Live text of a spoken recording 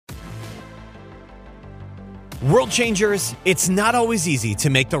World changers, it's not always easy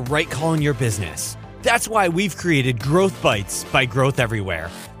to make the right call in your business. That's why we've created Growth Bites by Growth Everywhere,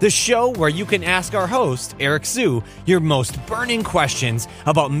 the show where you can ask our host, Eric Siu, your most burning questions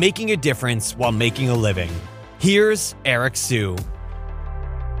about making a difference while making a living. Here's Eric Siu.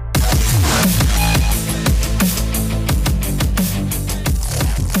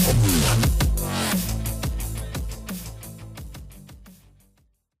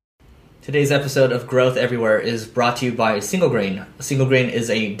 Today's episode of Growth Everywhere is brought to you by SingleGrain. SingleGrain is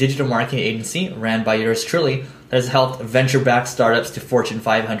a digital marketing agency ran by yours truly that has helped venture-backed startups to Fortune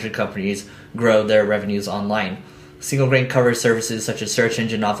 500 companies grow their revenues online. SingleGrain covers services such as search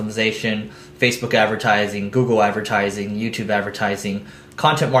engine optimization, Facebook advertising, Google advertising, YouTube advertising,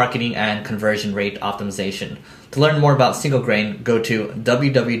 content marketing, and conversion rate optimization. To learn more about SingleGrain, go to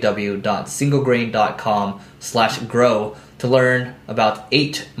www.singlegrain.com/grow to learn about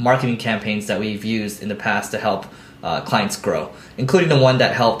 8 marketing campaigns that we've used in the past to help clients grow, including the one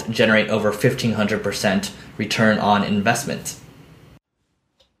that helped generate over 1,500% return on investment.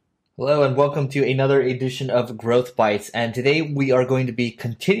 Hello and welcome to another edition of Growth Bites, and today we are going to be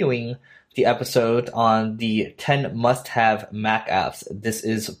continuing the episode on the 10 must-have Mac apps. This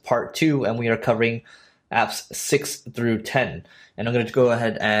is part 2, and we are covering apps 6 through 10. And I'm going to go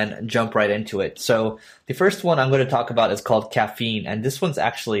ahead and jump right into it. So the first one I'm going to talk about is called Caffeine, and this one's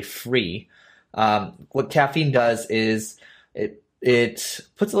actually free. What Caffeine does is it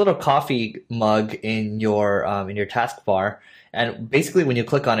puts a little coffee mug in your taskbar, and basically when you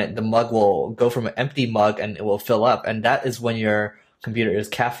click on it, the mug will go from an empty mug and it will fill up, and that is when your computer is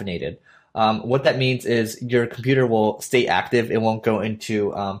caffeinated. What that means is your computer will stay active. It won't go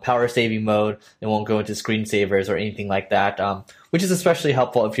into power saving mode. It won't go into screensavers or anything like that, which is especially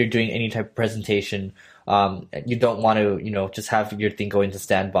helpful if you're doing any type of presentation. You don't want to, just have your thing go into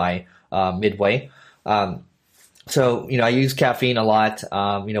standby midway. So, I use Caffeine a lot,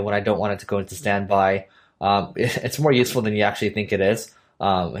 when I don't want it to go into standby. It's more useful than you actually think it is.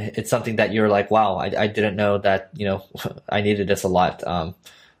 It's something that you're like, wow, I didn't know that, I needed this a lot.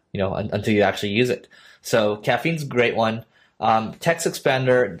 Until you actually use it. So Caffeine's a great one. Text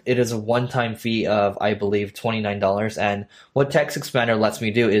Expander, it is a one-time fee of, I believe, $29. And what Text Expander lets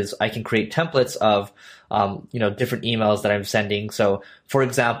me do is I can create templates of, different emails that I'm sending. So, for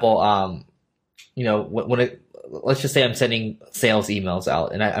example, let's just say I'm sending sales emails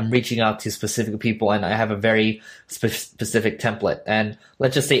out and I'm reaching out to specific people and I have a very specific template. And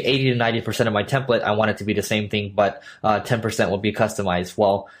let's just say 80 to 90% of my template, I want it to be the same thing, but 10% will be customized.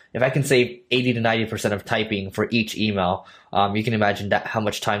 Well, if I can save 80 to 90% of typing for each email, you can imagine that how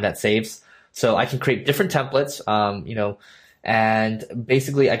much time that saves. So I can create different templates, and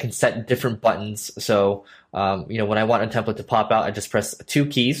basically I can set different buttons. So, when I want a template to pop out, I just press 2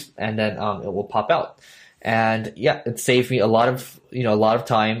 keys and then it will pop out. And yeah, it saved me a lot of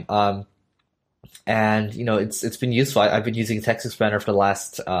time. And it's been useful. I've been using Text Expander for the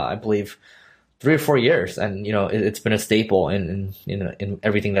last, I believe, 3 or 4 years, and it's been a staple in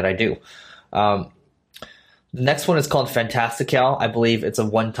everything that I do. The next one is called Fantastical. I believe it's a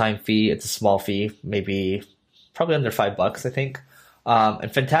one-time fee. It's a small fee, probably under $5, I think.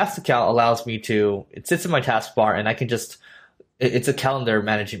 And Fantastical allows me it sits in my taskbar, and I can just. It's a calendar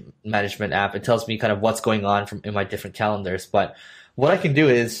management app. It tells me kind of what's going on in my different calendars. But what I can do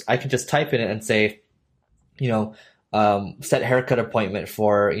is I can just type in it and say, set haircut appointment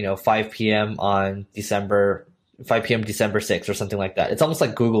for 5 p.m. December 6th or something like that. It's almost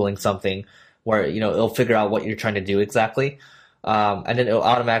like Googling something where it'll figure out what you're trying to do exactly, and then it'll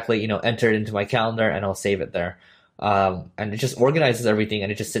automatically enter it into my calendar and I'll save it there. And it just organizes everything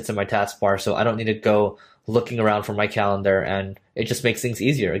and it just sits in my taskbar, so I don't need to go looking around for my calendar, and it just makes things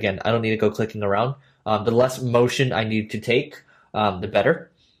easier. Again, I don't need to go clicking around. The less motion I need to take, the better.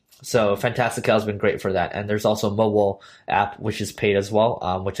 So Fantastical has been great for that. And there's also a mobile app which is paid as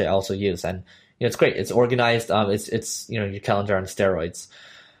well, which I also use. And it's great. It's organized. It's your calendar on steroids.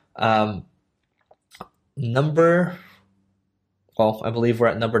 I believe we're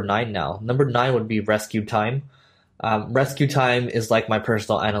at number 9 now. Number 9 would be Rescue Time. Rescue Time is like my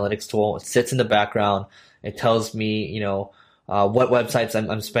personal analytics tool. It sits in the background. It tells me, what websites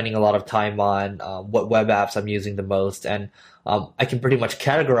I'm spending a lot of time on, what web apps I'm using the most, and I can pretty much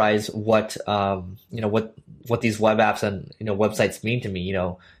categorize what these web apps and websites mean to me.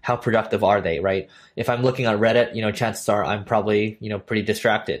 How productive are they, right? If I'm looking on Reddit, chances are I'm probably pretty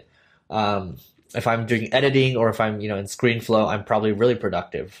distracted. If I'm doing editing or if I'm in ScreenFlow, I'm probably really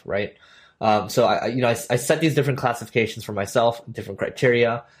productive, right? So I set these different classifications for myself, different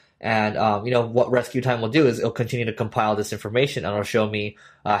criteria, And what Rescue Time will do is it'll continue to compile this information, and it'll show me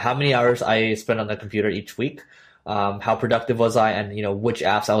how many hours I spent on the computer each week, how productive was I, and which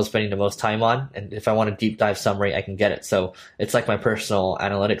apps I was spending the most time on. And if I want a deep dive summary, I can get it. So it's like my personal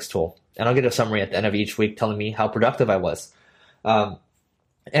analytics tool, and I'll get a summary at the end of each week telling me how productive I was. And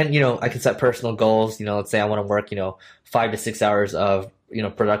I can set personal goals. Let's say I want to work 5 to 6 hours of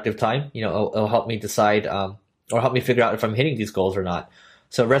productive time. It'll help me decide or help me figure out if I'm hitting these goals or not.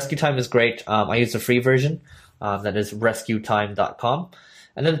 So Rescue Time is great. I use the free version. That is rescuetime.com.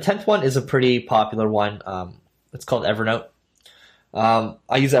 And then the 10th one is a pretty popular one. It's called Evernote.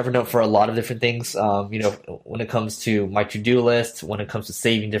 I use Evernote for a lot of different things. When it comes to my to-do list, when it comes to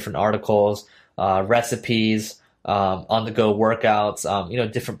saving different articles, recipes, on-the-go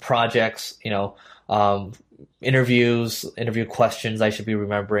workouts, different projects, interviews, interview questions I should be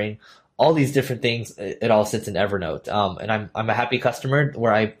remembering. All these different things, it all sits in Evernote. And I'm a happy customer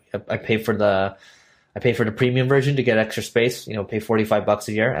where I pay for the premium version to get extra space, pay $45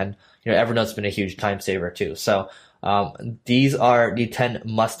 a year. And, Evernote's been a huge time saver too. So, these are the 10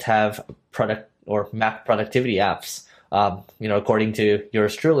 must-have product or Mac productivity apps, according to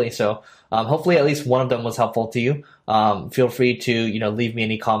yours truly. So, hopefully at least one of them was helpful to you. Feel free to, leave me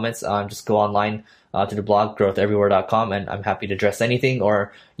any comments. Just go online to the blog, growtheverywhere.com, and I'm happy to address anything,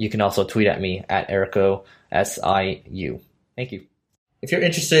 or you can also tweet at me at EricoSIU. Thank you. If you're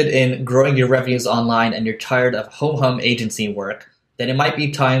interested in growing your revenues online and you're tired of ho-hum agency work, then it might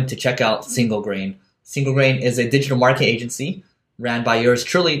be time to check out Single Grain. Single Grain is a digital marketing agency ran by yours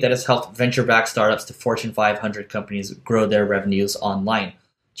truly that has helped venture-backed startups to Fortune 500 companies grow their revenues online.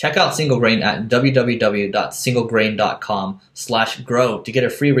 Check out Single Grain at www.singlegrain.com/grow to get a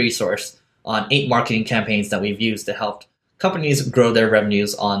free resource on 8 marketing campaigns that we've used to help companies grow their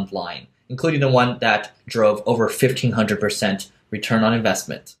revenues online, including the one that drove over 1,500% return on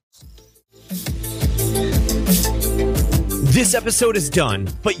investment. This episode is done,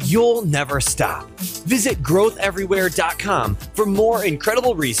 but you'll never stop. Visit growtheverywhere.com for more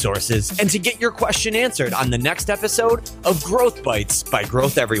incredible resources and to get your question answered on the next episode of Growth Bites by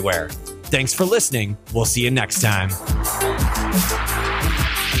Growth Everywhere. Thanks for listening. We'll see you next time.